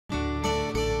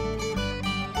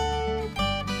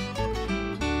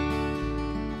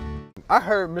I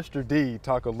heard Mr. D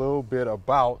talk a little bit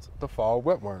about the fall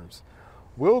webworms.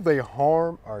 Will they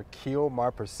harm or kill my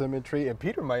persimmon tree? And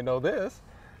Peter might know this.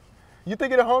 You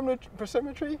think it'll harm the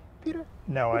persimmon tree, Peter?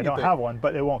 No, I don't have one,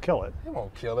 but it won't kill it. It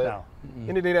won't kill it. No.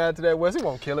 Anything to add to that, Wes? It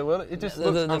won't kill it, will it? It just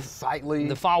looks unsightly.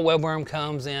 The fall webworm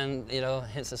comes in, you know,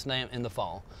 hence its name, in the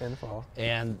fall. In the fall.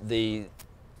 And the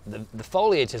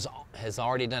foliage has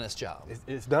already done its job.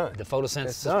 It's done. The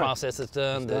photosynthesis process is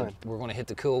done. We're going to hit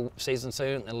the cool season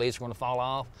soon. The leaves are going to fall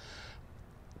off.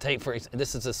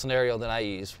 This is a scenario that I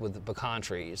use with the pecan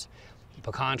trees.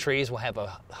 Pecan trees will have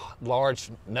a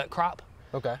large nut crop.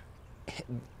 Okay.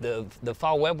 The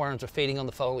fall webworms are feeding on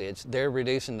the foliage. They're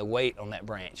reducing the weight on that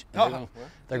branch. They're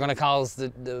going to cause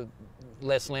the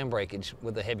less limb breakage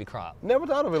with the heavy crop. Never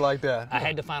thought of it like that. I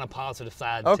had to find a positive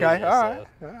side to this. All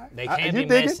right. They can be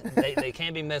messy. They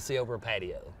can be messy over a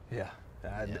patio. Yeah.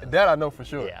 That I know for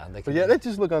sure. Yeah, they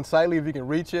just look unsightly if you can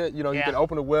reach it. You know, you can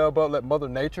open the web up, let Mother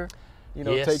Nature, you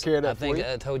know, take care of that. I think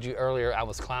I told you earlier I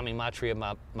was climbing my tree,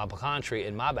 my pecan tree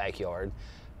in my backyard,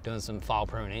 doing some fall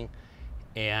pruning,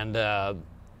 and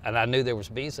I knew there was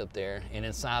bees up there, and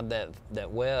inside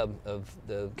that web of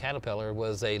the caterpillar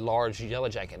was a large yellow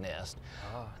jacket nest.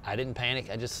 I didn't panic.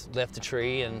 I just left the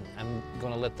tree, and I'm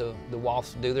going to let the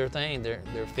wasps do their thing. They're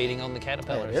feeding on the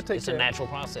caterpillars. It's a natural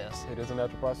process. It is a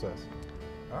natural process.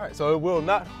 All right, so it will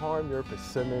not harm your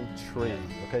persimmon tree.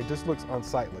 Okay, just looks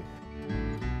unsightly.